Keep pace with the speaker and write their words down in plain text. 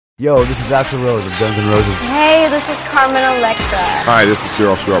Yo, this is Axl Rose of Guns N' Roses. Hey, this is Carmen Electra. Hi, this is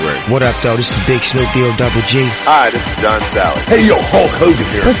Daryl Strawberry. What up, though? This is Big Snoop Double G. Hi, this is John Sally. Hey, yo, Hulk Hogan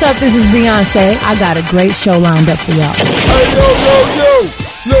here. What's up? This is Beyonce. I got a great show lined up for y'all. Hey, yo.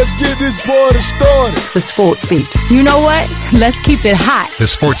 Let's get this party started. The Sports Beat. You know what? Let's keep it hot. The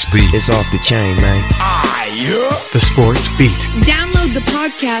Sports Beat. It's off the chain, man. Yeah. The Sports Beat. Download the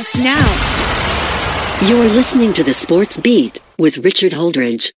podcast now. You're listening to The Sports Beat with Richard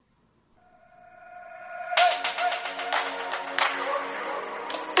Holdridge.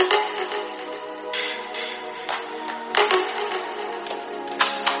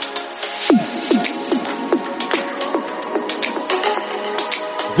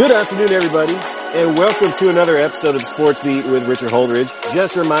 Good afternoon, everybody, and welcome to another episode of the Sports Beat with Richard Holdridge.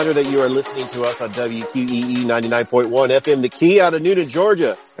 Just a reminder that you are listening to us on WQEE 99.1 FM, The Key out of Newton,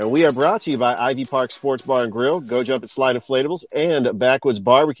 Georgia. And we are brought to you by Ivy Park Sports Bar and Grill, Go Jump and Slide Inflatables, and Backwoods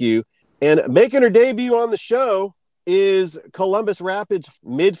Barbecue. And making her debut on the show is Columbus Rapids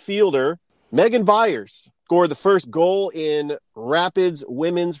midfielder Megan Byers. Scored the first goal in Rapids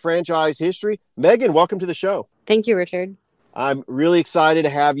women's franchise history. Megan, welcome to the show. Thank you, Richard. I'm really excited to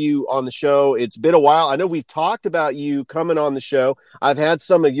have you on the show. It's been a while. I know we've talked about you coming on the show. I've had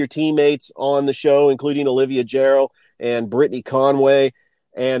some of your teammates on the show, including Olivia Jarrell and Brittany Conway.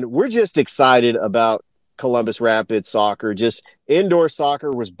 And we're just excited about Columbus Rapids soccer. Just indoor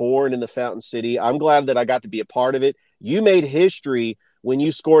soccer was born in the Fountain City. I'm glad that I got to be a part of it. You made history when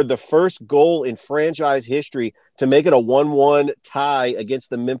you scored the first goal in franchise history to make it a 1-1 tie against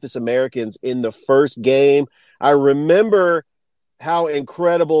the Memphis Americans in the first game. I remember how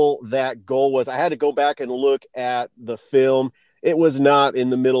incredible that goal was. I had to go back and look at the film. It was not in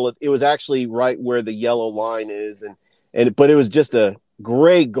the middle of, it was actually right where the yellow line is. But it was just a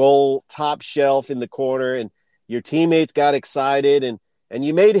great goal, top shelf in the corner, and your teammates got excited and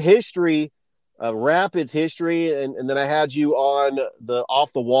you made history, Rapids history. And then I had you on the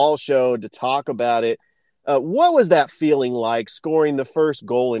Off the Wall show to talk about it. What was that feeling like, scoring the first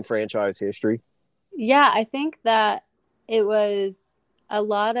goal in franchise history? Yeah, I think that it was a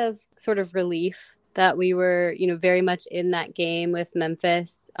lot of sort of relief that we were, very much in that game with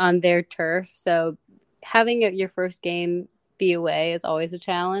Memphis on their turf. So having your first game be away is always a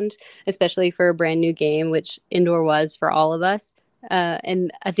challenge, especially for a brand new game, which indoor was for all of us.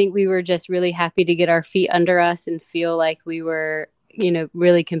 And I think we were just really happy to get our feet under us and feel like we were,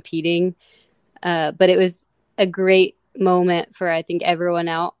 really competing. But it was a great moment for, I think, everyone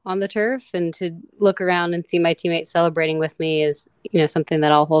out on the turf, and to look around and see my teammates celebrating with me is, something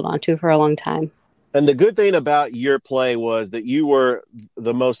that I'll hold on to for a long time. And the good thing about your play was that you were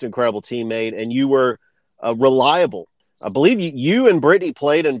the most incredible teammate, and you were reliable. I believe you and Brittany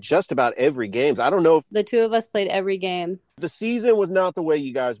played in just about every game. I don't know if the two of us played every game. The season was not the way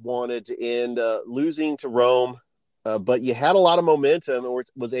you guys wanted to end, losing to Rome, but you had a lot of momentum and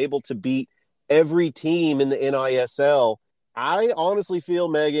was able to beat every team in the NISL. I honestly feel,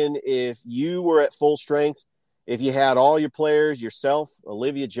 Megan, if you were at full strength, if you had all your players, yourself,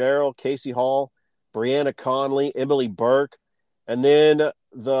 Olivia Jarrell, Casey Hall, Brianna Conley, Emily Burke, and then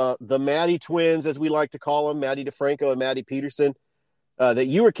the Maddie twins, as we like to call them, Maddie DeFranco and Maddie Peterson, that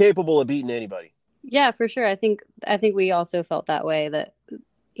you were capable of beating anybody. Yeah, for sure. I think we also felt that way, that,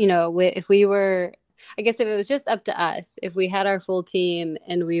 if we were, I guess if it was just up to us, if we had our full team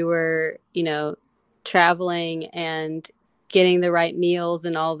and we were, traveling and getting the right meals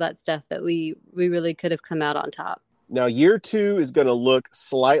and all of that stuff, that we really could have come out on top. Now, year two is going to look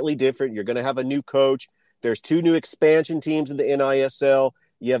slightly different. You're going to have a new coach. There's two new expansion teams in the NISL.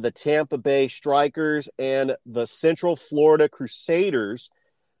 You have the Tampa Bay Strikers and the Central Florida Crusaders.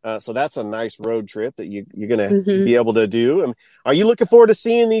 So that's a nice road trip that you're going to be able to do. Are you looking forward to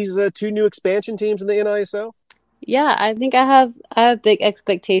seeing these two new expansion teams in the NISL? Yeah, I think I have big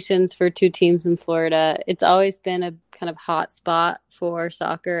expectations for two teams in Florida. It's always been a kind of hot spot for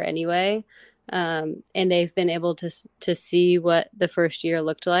soccer anyway. And they've been able to see what the first year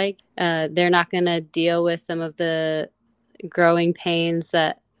looked like. They're not going to deal with some of the growing pains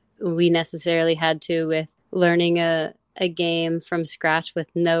that we necessarily had to with learning a game from scratch with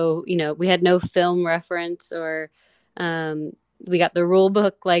no, we had no film reference, or we got the rule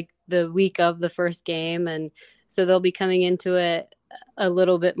book like the week of the first game. And so they'll be coming into it a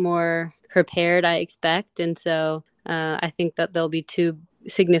little bit more prepared, I expect. And so I think that there'll be two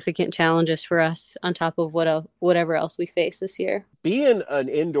significant challenges for us on top of whatever else we face this year. Being an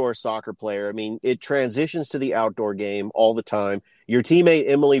indoor soccer player, it transitions to the outdoor game all the time. Your teammate,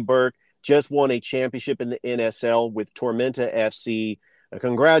 Emily Burke, just won a championship in the NSL with Tormenta FC.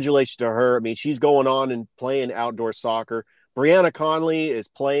 Congratulations to her. She's going on and playing outdoor soccer. Brianna Conley is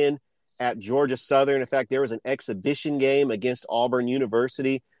playing at Georgia Southern. In fact, there was an exhibition game against Auburn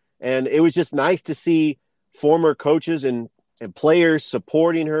University, and it was just nice to see former coaches and players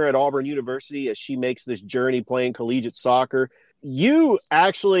supporting her at Auburn University as she makes this journey playing collegiate soccer. You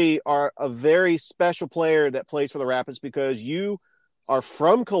actually are a very special player that plays for the Rapids because you are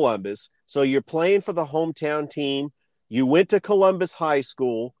from Columbus, so you're playing for the hometown team. You went to Columbus High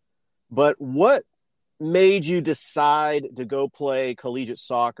School, but what made you decide to go play collegiate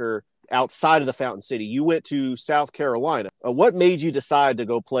soccer outside of the Fountain City? You went to South Carolina. What made you decide to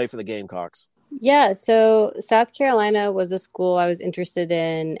go play for the Gamecocks? Yeah, so South Carolina was a school I was interested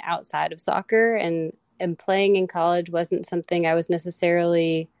in outside of soccer, and playing in college wasn't something I was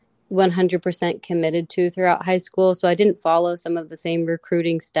necessarily 100% committed to throughout high school. So I didn't follow some of the same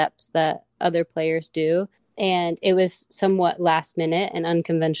recruiting steps that other players do. And it was somewhat last minute and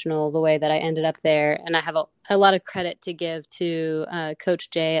unconventional the way that I ended up there. And I have a lot of credit to give to Coach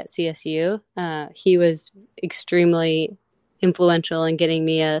Jay at CSU. He was extremely influential in getting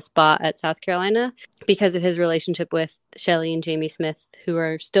me a spot at South Carolina because of his relationship with Shelley and Jamie Smith, who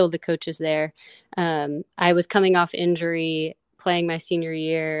are still the coaches there. I was coming off injury playing my senior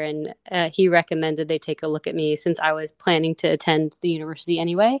year, and he recommended they take a look at me since I was planning to attend the university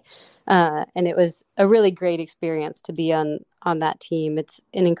anyway. And it was a really great experience to be on that team. It's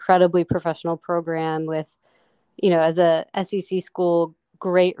an incredibly professional program with, as a SEC school,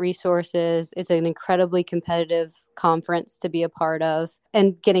 great resources. It's an incredibly competitive conference to be a part of,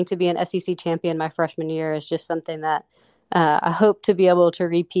 and getting to be an SEC champion my freshman year is just something that I hope to be able to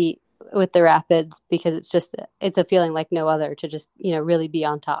repeat with the Rapids, because it's a feeling like no other to just, really be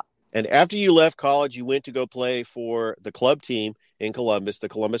on top. And after you left college, you went to go play for the club team in Columbus, the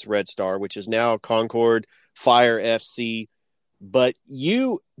Columbus Red Star, which is now Concord Fire FC. But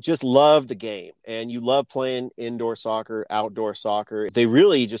you just love the game, and you love playing indoor soccer, outdoor soccer. They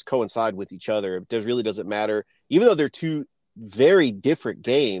really just coincide with each other. It really doesn't matter. Even though they're two very different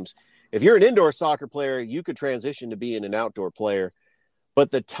games, if you're an indoor soccer player, you could transition to being an outdoor player.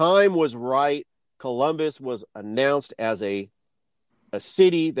 But the time was right. Columbus was announced as a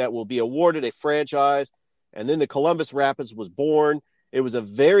city that will be awarded a franchise, and then the Columbus Rapids was born. It was a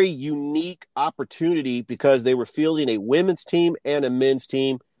very unique opportunity because they were fielding a women's team and a men's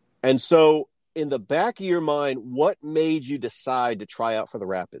team. And so in the back of your mind, what made you decide to try out for the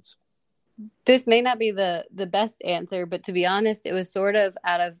Rapids? This may not be the best answer, but to be honest, it was sort of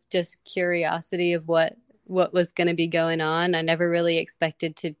out of just curiosity of what was going to be going on. I never really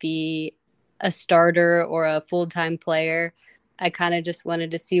expected to be a starter or a full-time player. I kind of just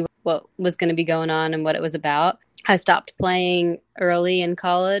wanted to see what was going to be going on and what it was about. I stopped playing early in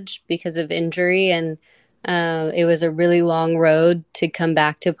college because of injury, and it was a really long road to come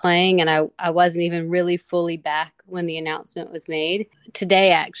back to playing, and I wasn't even really fully back when the announcement was made.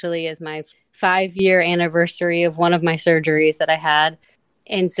 Today actually is my 5-year anniversary of one of my surgeries that I had,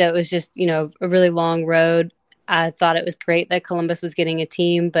 and so it was just, a really long road. I thought it was great that Columbus was getting a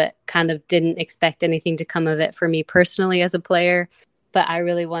team, but kind of didn't expect anything to come of it for me personally as a player. But I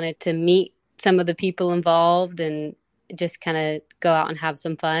really wanted to meet some of the people involved and just kind of go out and have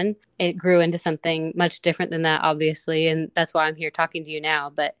some fun. It grew into something much different than that, obviously, and that's why I'm here talking to you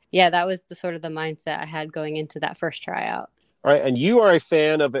now. But yeah, that was the sort of the mindset I had going into that first tryout. All right, and you are a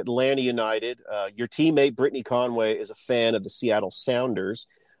fan of Atlanta United. Your teammate, Brittany Conway, is a fan of the Seattle Sounders.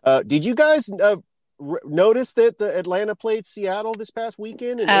 Did you guys notice that the Atlanta played Seattle this past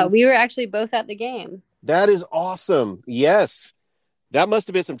weekend? We were actually both at the game. That is awesome. Yes. That must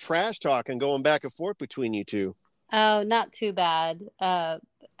have been some trash talking going back and forth between you two. Oh, not too bad. I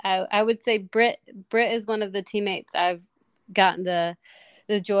would say Britt is one of the teammates I've gotten the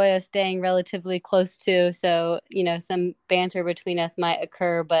joy of staying relatively close to. So, some banter between us might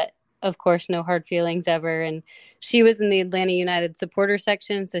occur, but of course, no hard feelings ever. And she was in the Atlanta United supporter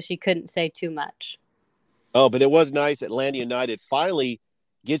section, so she couldn't say too much. Oh, but it was nice. Atlanta United finally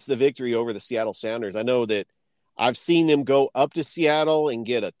gets the victory over the Seattle Sounders. I know that I've seen them go up to Seattle and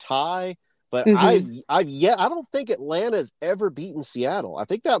get a tie, but I don't think Atlanta's ever beaten Seattle. I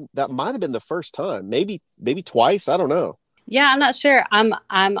think that might have been the first time, maybe twice. I don't know. Yeah, I'm not sure. I'm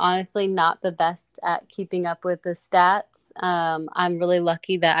honestly not the best at keeping up with the stats. I'm really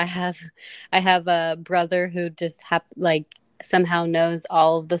lucky that I have a brother who just somehow knows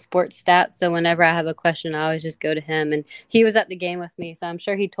all of the sports stats. So whenever I have a question, I always just go to him, and he was at the game with me. So I'm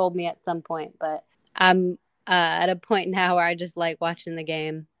sure he told me at some point, but I'm at a point now where I just like watching the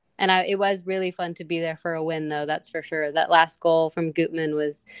game. And it was really fun to be there for a win, though. That's for sure. That last goal from Gutman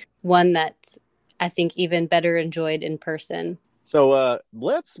was one that I think even better enjoyed in person. So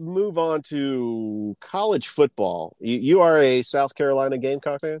let's move on to college football. You are a South Carolina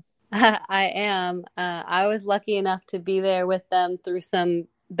Gamecock fan? I am. I was lucky enough to be there with them through some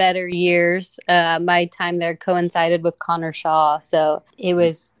better years. My time there coincided with Connor Shaw, so it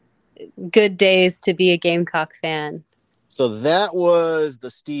was good days to be a Gamecock fan. So that was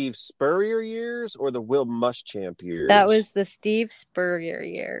the Steve Spurrier years or the Will Muschamp years? That was the Steve Spurrier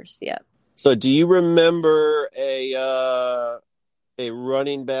years. Yep. So do you remember a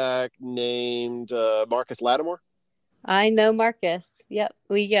running back named Marcus Lattimore? I know Marcus. Yep.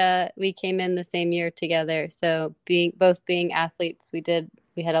 We came in the same year together. So both being athletes,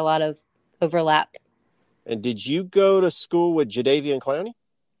 we had a lot of overlap. And did you go to school with Jadeveon Clowney?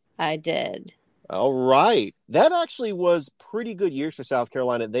 I did. All right. That actually was pretty good years for South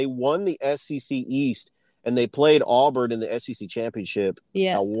Carolina. They won the SEC East, and they played Auburn in the SEC Championship.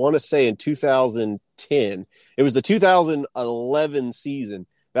 Yeah. I want to say in 2010. It was the 2011 season.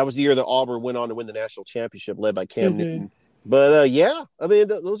 That was the year that Auburn went on to win the national championship led by Cam Newton. But, yeah, I mean,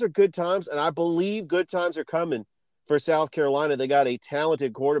 those are good times, and I believe good times are coming for South Carolina. They got a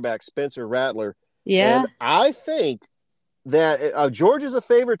talented quarterback, Spencer Rattler. Yeah. And I think that Georgia's a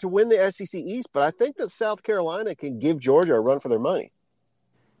favorite to win the SEC East, but I think that South Carolina can give Georgia a run for their money.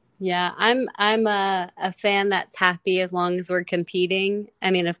 Yeah, I'm a fan that's happy as long as we're competing. I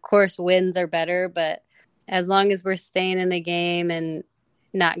mean, of course, wins are better, but as long as we're staying in the game and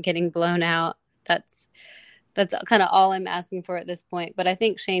not getting blown out, that's kind of all I'm asking for at this point. But I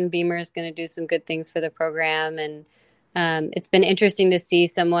think Shane Beamer is going to do some good things for the program, and it's been interesting to see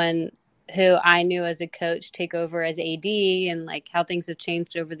someone who I knew as a coach take over as AD, and like how things have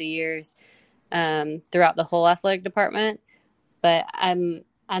changed over the years throughout the whole athletic department. But I'm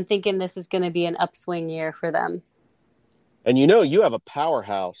thinking this is going to be an upswing year for them. And you have a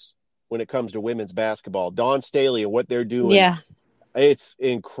powerhouse when it comes to women's basketball. Dawn Staley and what they're doing. Yeah. It's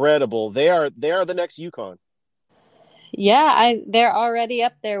incredible. They are the next UConn. Yeah, they're already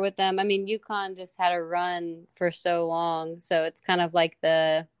up there with them. I mean, UConn just had a run for so long, so it's kind of like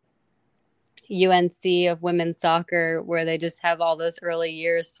the UNC of women's soccer where they just have all those early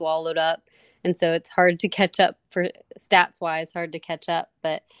years swallowed up. And so it's hard to catch up for stats wise, hard to catch up.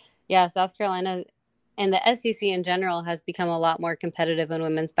 But yeah, South Carolina and the SEC in general has become a lot more competitive in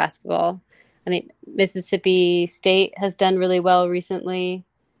women's basketball. I think Mississippi State has done really well recently.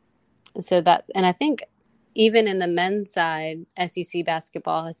 And I think even in the men's side, SEC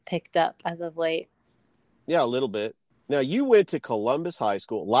basketball has picked up as of late. Yeah, a little bit. Now, you went to Columbus High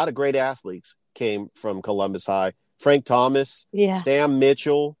School. A lot of great athletes came from Columbus High. Frank Thomas, Stam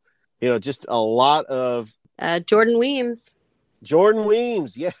Mitchell, just a lot of... Jordan Weems.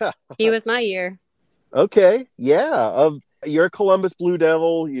 Yeah. He was my year. Okay, yeah. You're a Columbus Blue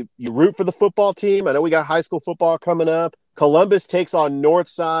Devil. You root for the football team. I know we got high school football coming up. Columbus takes on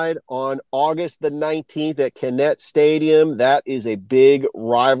Northside on August the 19th at Kinnett Stadium. That is a big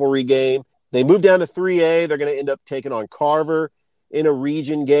rivalry game. They move down to 3A. They're going to end up taking on Carver in a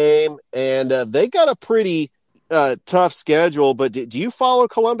region game. And they got a pretty tough schedule. But do you follow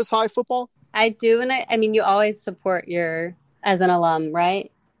Columbus High football? I do. And I mean, you always support as an alum,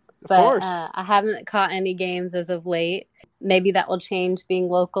 right? Of course. I haven't caught any games as of late. Maybe that will change being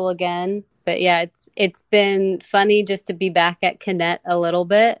local again. But yeah, it's been funny just to be back at Kinnett a little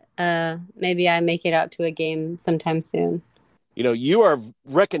bit. Maybe I make it out to a game sometime soon. You are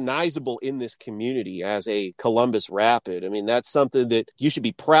recognizable in this community as a Columbus Rapid. I mean, that's something that you should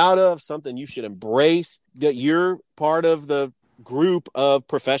be proud of, something you should embrace, that you're part of the group of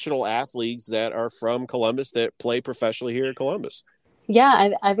professional athletes that are from Columbus that play professionally here in Columbus. Yeah,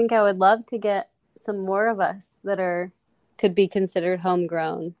 I think I would love to get some more of us that could be considered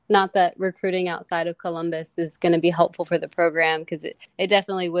homegrown. Not that recruiting outside of Columbus is going to be helpful for the program, because it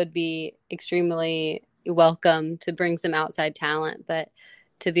definitely would be extremely welcome to bring some outside talent, but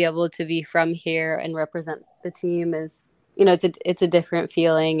to be able to be from here and represent the team is, it's a different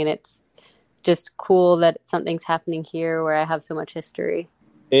feeling, and it's just cool that something's happening here where I have so much history.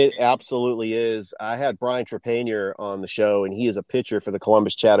 It absolutely is. I had Brian Trepanier on the show, and he is a pitcher for the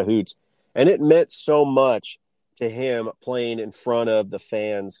Columbus Chattahoots, and it meant so much to him playing in front of the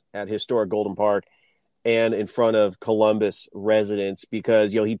fans at historic Golden Park and in front of Columbus residents,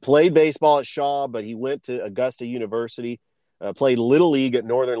 because he played baseball at Shaw, but he went to Augusta University, played Little League at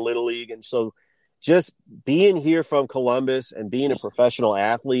Northern Little League. And so just being here from Columbus and being a professional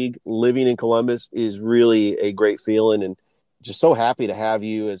athlete living in Columbus is really a great feeling, and just so happy to have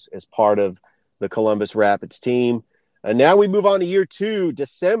you as part of the Columbus Rapids team. And now we move on to year 2,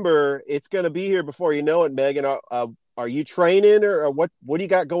 December. It's going to be here before you know it, Megan. Are you training, or what do you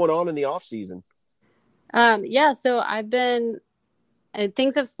got going on in the off season? Yeah, so I've been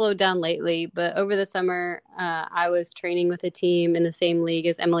things have slowed down lately, but over the summer, I was training with a team in the same league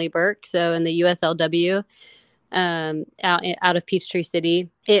as Emily Burke, so in the USLW, out of Peachtree City.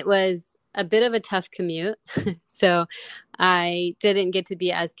 It was a bit of a tough commute, so I didn't get to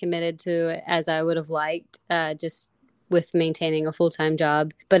be as committed to it as I would have liked, just with maintaining a full-time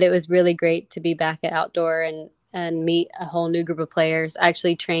job. But it was really great to be back at outdoor and meet a whole new group of players. I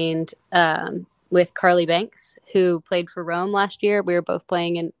actually trained with Carly Banks, who played for Rome last year. We were both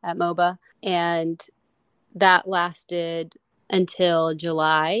playing at MOBA, and that lasted until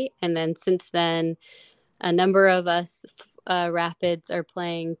July. And then since then, a number of us Rapids are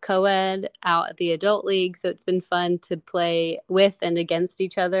playing co-ed out at the adult league. So it's been fun to play with and against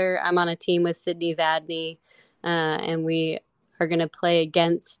each other. I'm on a team with Sydney Vadney, and we are going to play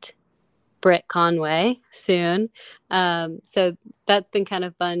against Britt Conway soon. So that's been kind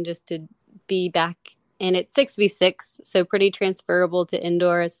of fun just to be back. And it's 6v6, so pretty transferable to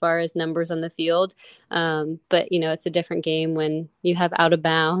indoor as far as numbers on the field. But, it's a different game when you have out of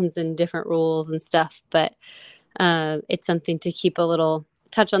bounds and different rules and stuff. But it's something to keep a little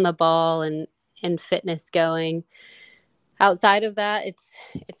touch on the ball and fitness going. Outside of that, it's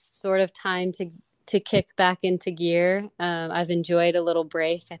sort of time to kick back into gear. I've enjoyed a little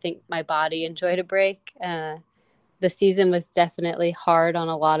break. I think my body enjoyed a break. The season was definitely hard on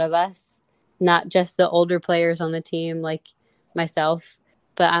a lot of us, not just the older players on the team like myself,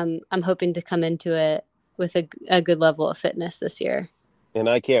 but I'm hoping to come into it with a good level of fitness this year. And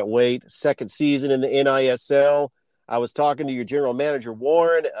I can't wait. Second season in the NISL. I was talking to your general manager,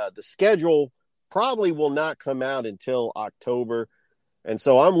 Warren. The schedule probably will not come out until October. And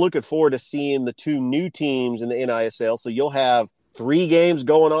so I'm looking forward to seeing the two new teams in the NISL. So you'll have 3 games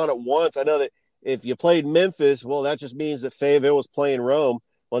going on at once. I know that if you played Memphis, well, that just means that Fayetteville was playing Rome.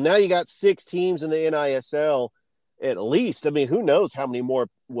 Well, now you got 6 teams in the NISL at least. I mean, who knows how many more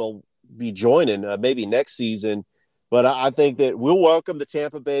will be joining maybe next season. But I think that we'll welcome the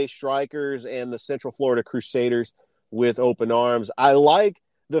Tampa Bay Strikers and the Central Florida Crusaders with open arms. I like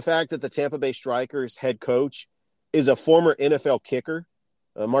the fact that the Tampa Bay Strikers head coach is a former NFL kicker.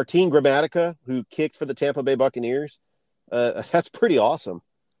 Martin Gramatica, who kicked for the Tampa Bay Buccaneers. That's pretty awesome.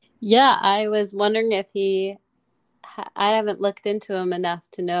 Yeah, I was wondering if I haven't looked into him enough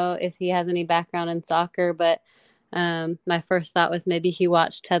to know if he has any background in soccer, but my first thought was maybe he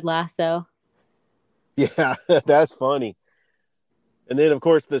watched Ted Lasso. Yeah, that's funny. And then, of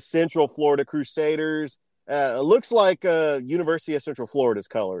course, the Central Florida Crusaders. It looks like University of Central Florida's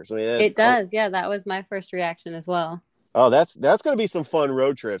colors. I mean, it does. Yeah, that was my first reaction as well. Oh, that's going to be some fun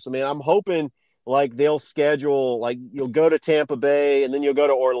road trips. I mean, I'm hoping like they'll schedule, like you'll go to Tampa Bay and then you'll go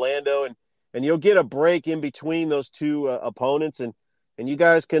to Orlando and you'll get a break in between those two opponents. And you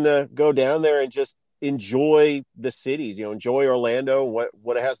guys can go down there and just enjoy the cities, enjoy Orlando and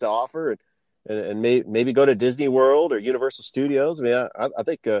what it has to offer and maybe go to Disney World or Universal Studios. I mean, I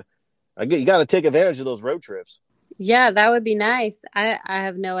think you got to take advantage of those road trips. Yeah, that would be nice. I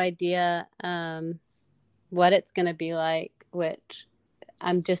have no idea what it's going to be like, which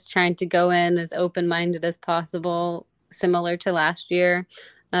I'm just trying to go in as open-minded as possible, similar to last year,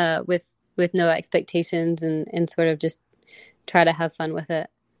 with no expectations and sort of just try to have fun with it.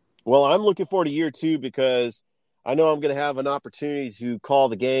 Well, I'm looking forward to year 2 because I know I'm going to have an opportunity to call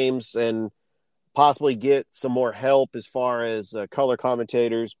the games and possibly get some more help as far as color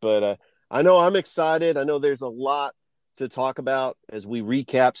commentators. But I know I'm excited. I know there's a lot to talk about as we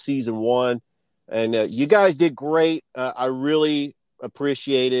recap season 1. And you guys did great. I really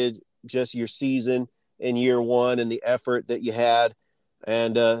appreciated just your season in year 1 and the effort that you had.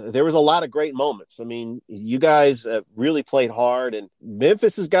 And there was a lot of great moments. I mean, you guys really played hard, and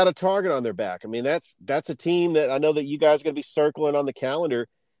Memphis has got a target on their back. I mean, that's a team that I know that you guys are going to be circling on the calendar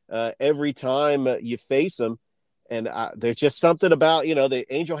every time you face them. And there's just something about, the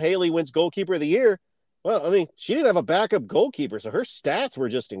Angel Haley wins goalkeeper of the year. Well, I mean, she didn't have a backup goalkeeper, so her stats were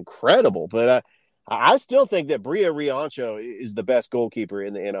just incredible. But I still think that Bria Riancho is the best goalkeeper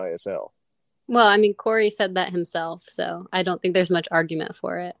in the NISL. Well, I mean, Corey said that himself, so I don't think there's much argument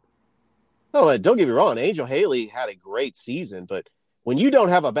for it. Oh, don't get me wrong. Angel Haley had a great season, but when you don't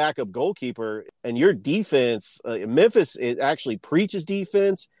have a backup goalkeeper and your defense, Memphis, it actually preaches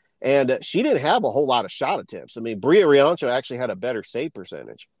defense, and she didn't have a whole lot of shot attempts. I mean, Bria Riancho actually had a better save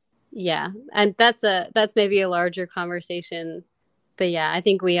percentage. Yeah, and that's maybe a larger conversation. But yeah, I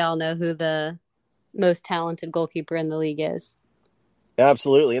think we all know who the most talented goalkeeper in the league is.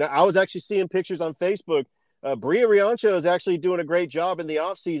 Absolutely. And I was actually seeing pictures on Facebook. Bria Riancho is actually doing a great job in the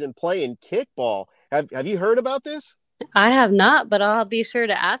offseason playing kickball. Have you heard about this? I have not, but I'll be sure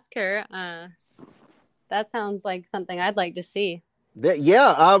to ask her. That sounds like something I'd like to see.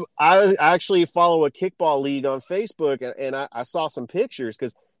 I actually follow a kickball league on Facebook, and I saw some pictures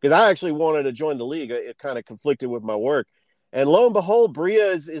because I actually wanted to join the league. It kind of conflicted with my work, and lo and behold,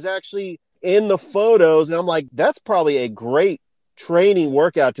 Bria is actually in the photos, and I'm like, that's probably a great training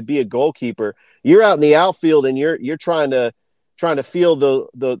workout to be a goalkeeper. You're out in the outfield, and you're trying to feel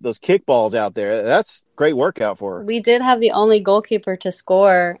those kickballs out there. That's great workout for her. We did have the only goalkeeper to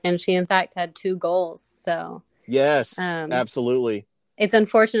score, and she in fact had 2 goals. So yes, absolutely. It's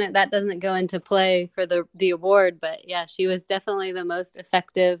unfortunate that doesn't go into play for the award, but yeah, she was definitely the most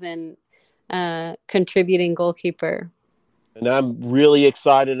effective and contributing goalkeeper. And I'm really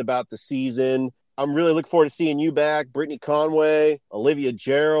excited about the season. I'm really looking forward to seeing you back, Brittany Conway, Olivia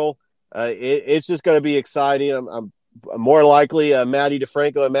Gerald. It's just going to be exciting. I'm more likely Maddie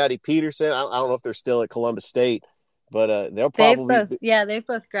DeFranco and Maddie Peterson. I don't know if they're still at Columbus State, but they'll probably they've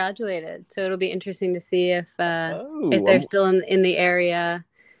both graduated, so it'll be interesting to see if they're still in the area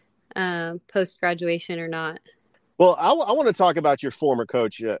post graduation or not. Well, I want to talk about your former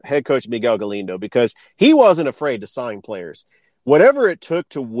coach, head coach Miguel Galindo, because he wasn't afraid to sign players. Whatever it took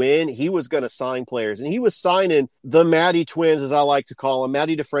to win, he was going to sign players. And he was signing the Maddie twins, as I like to call them,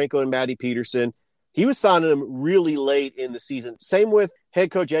 Maddie DeFranco and Maddie Peterson. He was signing them really late in the season. Same with head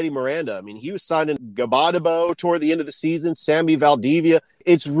coach Eddie Miranda. I mean, he was signing Gabadabo toward the end of the season, Sammy Valdivia.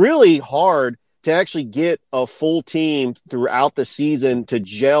 It's really hard to actually get a full team throughout the season to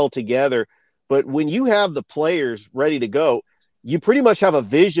gel together. But when you have the players ready to go, you pretty much have a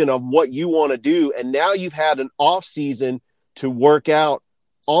vision of what you want to do. And now you've had an off season to work out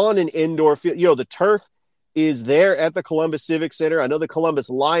on an indoor field. You know, the turf is there at the Columbus Civic Center. I know the Columbus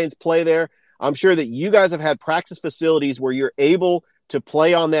Lions play there. I'm sure that you guys have had practice facilities where you're able to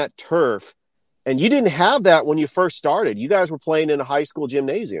play on that turf. And you didn't have that when you first started. You guys were playing in a high school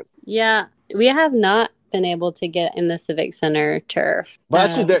gymnasium. Yeah, we have not been able to get in the Civic Center turf. But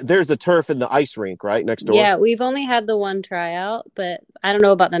actually, there's a turf in the ice rink, right, next door? Yeah, we've only had the one tryout, but I don't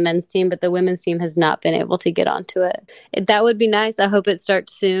know about the men's team, but the women's team has not been able to get onto it. That would be nice. I hope it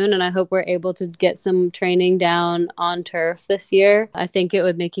starts soon, and I hope we're able to get some training down on turf this year. I think it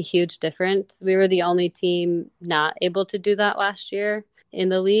would make a huge difference. We were the only team not able to do that last year in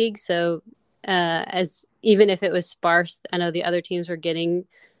the league, so as even if it was sparse, I know the other teams were getting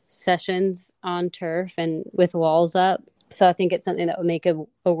sessions on turf and with walls up. So I think it's something that would make a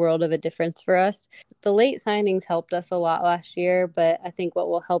world of a difference for us. The late signings helped us a lot last year, but I think what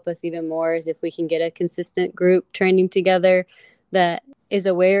will help us even more is if we can get a consistent group training together that is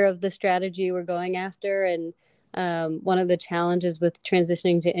aware of the strategy we're going after. And one of the challenges with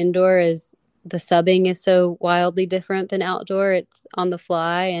transitioning to indoor is the subbing is so wildly different than outdoor. It's on the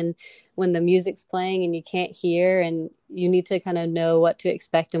fly, and when the music's playing and you can't hear, and you need to kind of know what to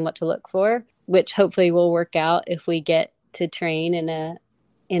expect and what to look for, which hopefully will work out if we get to train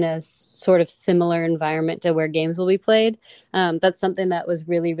in a sort of similar environment to where games will be played. That's something that was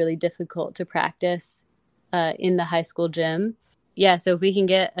really, really difficult to practice in the high school gym. Yeah, so if we can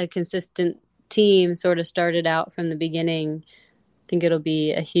get a consistent team sort of started out from the beginning, I think it'll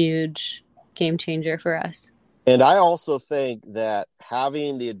be a huge game changer for us. And I also think that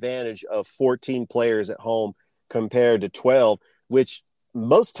having the advantage of 14 players at home compared to 12, which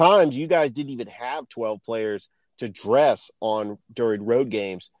most times you guys didn't even have 12 players to dress on during road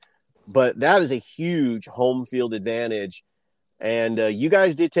games, but that is a huge home field advantage. And you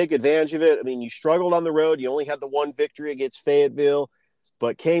guys did take advantage of it. I mean, you struggled on the road. You only had the one victory against Fayetteville,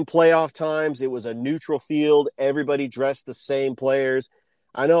 but came playoff times, it was a neutral field. Everybody dressed the same players.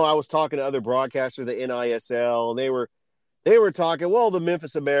 I know I was talking to other broadcasters, the NISL, and they were talking, well, the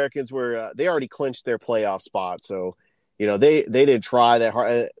Memphis Americans were they already clinched their playoff spot. So, you know, they didn't try that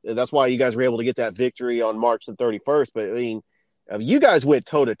hard. That's why you guys were able to get that victory on March the 31st. But, I mean, you guys went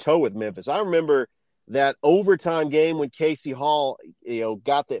toe-to-toe with Memphis. I remember that overtime game when Casey Hall, you know,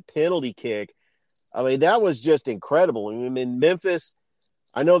 got that penalty kick. I mean, that was just incredible. I mean, Memphis,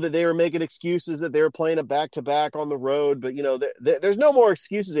 I know that they were making excuses that they were playing a back-to-back on the road, but, you know, there's no more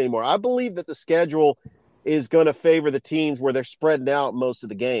excuses anymore. I believe that the schedule is going to favor the teams where they're spreading out most of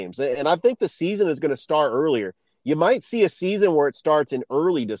the games. And I think the season is going to start earlier. You might see a season where it starts in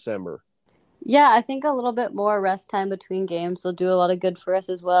early December. Yeah, I think a little bit more rest time between games will do a lot of good for us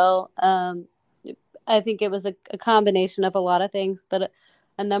as well. I think it was a combination of a lot of things, but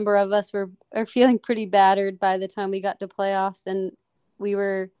a number of us are feeling pretty battered by the time we got to playoffs, and we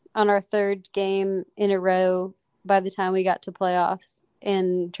were on our third game in a row by the time we got to playoffs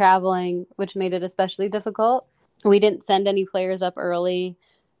and traveling, which made it especially difficult. We didn't send any players up early.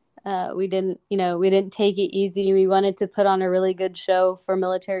 We didn't take it easy. We wanted to put on a really good show for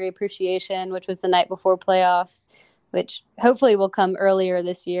Military Appreciation, which was the night before playoffs. which hopefully will come earlier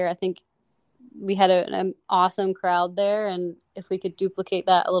this year. I think we had an awesome crowd there, and if we could duplicate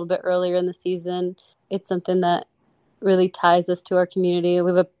that a little bit earlier in the season, it's something that really ties us to our community.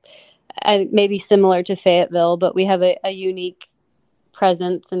 We have maybe similar to Fayetteville, but we have a unique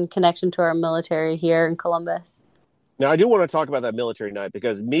presence and connection to our military here in Columbus. Now, I do want to talk about that military night,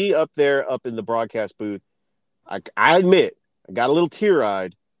 because me up there, up in the broadcast booth, I admit, I got a little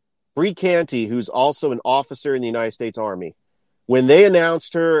tear-eyed. Bree Canty, who's also an officer in the United States Army, when they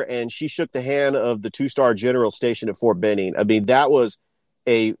announced her and she shook the hand of the 2-star general stationed at Fort Benning, I mean, that was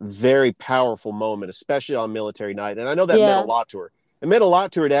a very powerful moment, especially on military night. And I know that meant a lot to her. It meant a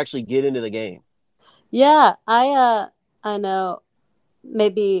lot to her to actually get into the game. Yeah, I know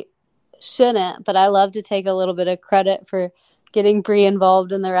maybe shouldn't, but I love to take a little bit of credit for getting Bree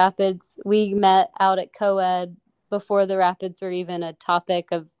involved in the Rapids. We met out at co-ed before the Rapids were even a topic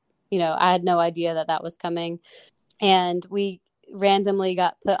of, I had no idea that was coming. And we randomly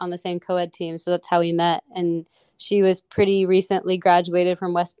got put on the same co-ed team. So that's how we met. And she was pretty recently graduated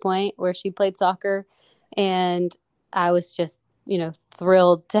from West Point, where she played soccer. And I was just,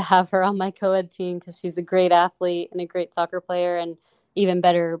 thrilled to have her on my co-ed team, because she's a great athlete and a great soccer player, and even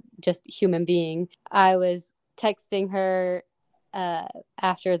better, just human being. I was texting her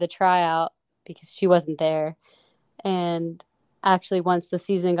after the tryout because she wasn't there. And actually, once the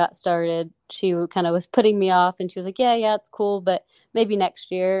season got started, she kind of was putting me off, and she was like, yeah, it's cool, but maybe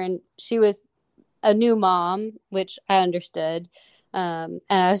next year. And she was a new mom, which I understood. And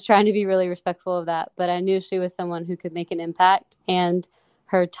I was trying to be really respectful of that, but I knew she was someone who could make an impact, and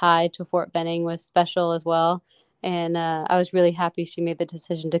her tie to Fort Benning was special as well. And I was really happy she made the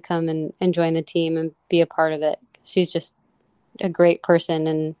decision to come and join the team and be a part of it. She's just a great person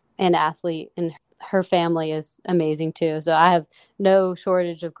and an athlete, and her family is amazing too. So I have no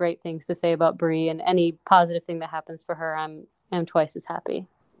shortage of great things to say about Bree, and any positive thing that happens for her, I'm twice as happy.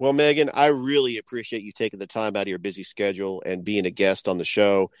 Well, Megan, I really appreciate you taking the time out of your busy schedule and being a guest on the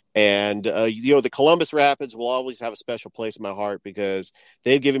show. And, the Columbus Rapids will always have a special place in my heart, because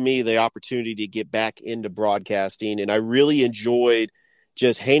they've given me the opportunity to get back into broadcasting. And I really enjoyed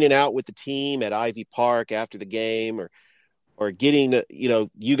just hanging out with the team at Ivy Park after the game, or getting,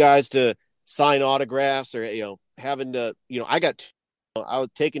 you guys to sign autographs, or, having to, I was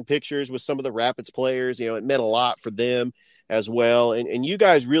taking pictures with some of the Rapids players. It meant a lot for them as well. And you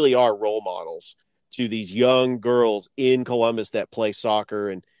guys really are role models to these young girls in Columbus that play soccer.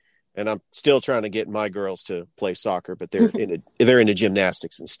 And I'm still trying to get my girls to play soccer, but they're into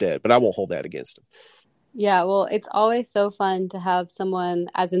gymnastics instead, but I won't hold that against them. Yeah, well, it's always so fun to have someone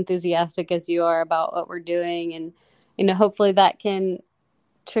as enthusiastic as you are about what we're doing. And, hopefully that can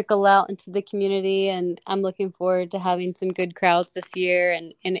trickle out into the community. And I'm looking forward to having some good crowds this year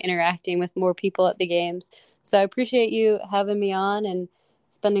and interacting with more people at the games. So I appreciate you having me on and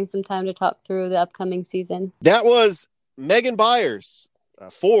spending some time to talk through the upcoming season. That was Megan Byers,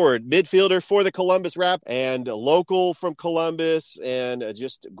 forward midfielder for the Columbus Rapids, and a local from Columbus, and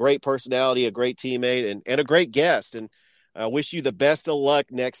just a great personality, a great teammate, and a great guest. And I wish you the best of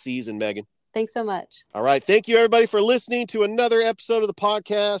luck next season, Megan. Thanks so much. All right. Thank you, everybody, for listening to another episode of the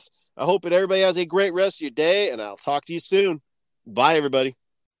podcast. I hope that everybody has a great rest of your day, and I'll talk to you soon. Bye, everybody.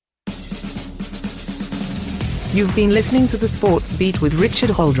 You've been listening to The Sports Beat with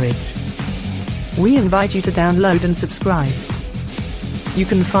Richard Holdridge. We invite you to download and subscribe. You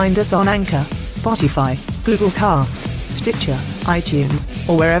can find us on Anchor, Spotify, Google Cast, Stitcher, iTunes,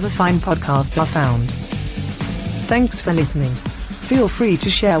 or wherever fine podcasts are found. Thanks for listening. Feel free to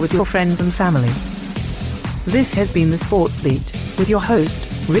share with your friends and family. This has been The Sports Beat, with your host,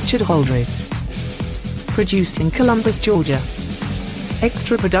 Richard Holdridge. Produced in Columbus, Georgia.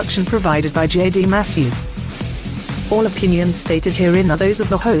 Extra production provided by J.D. Matthews. All opinions stated herein are those of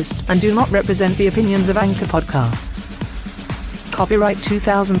the host and do not represent the opinions of Anchor Podcasts. Copyright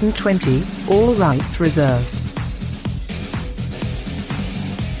 2020, all rights reserved.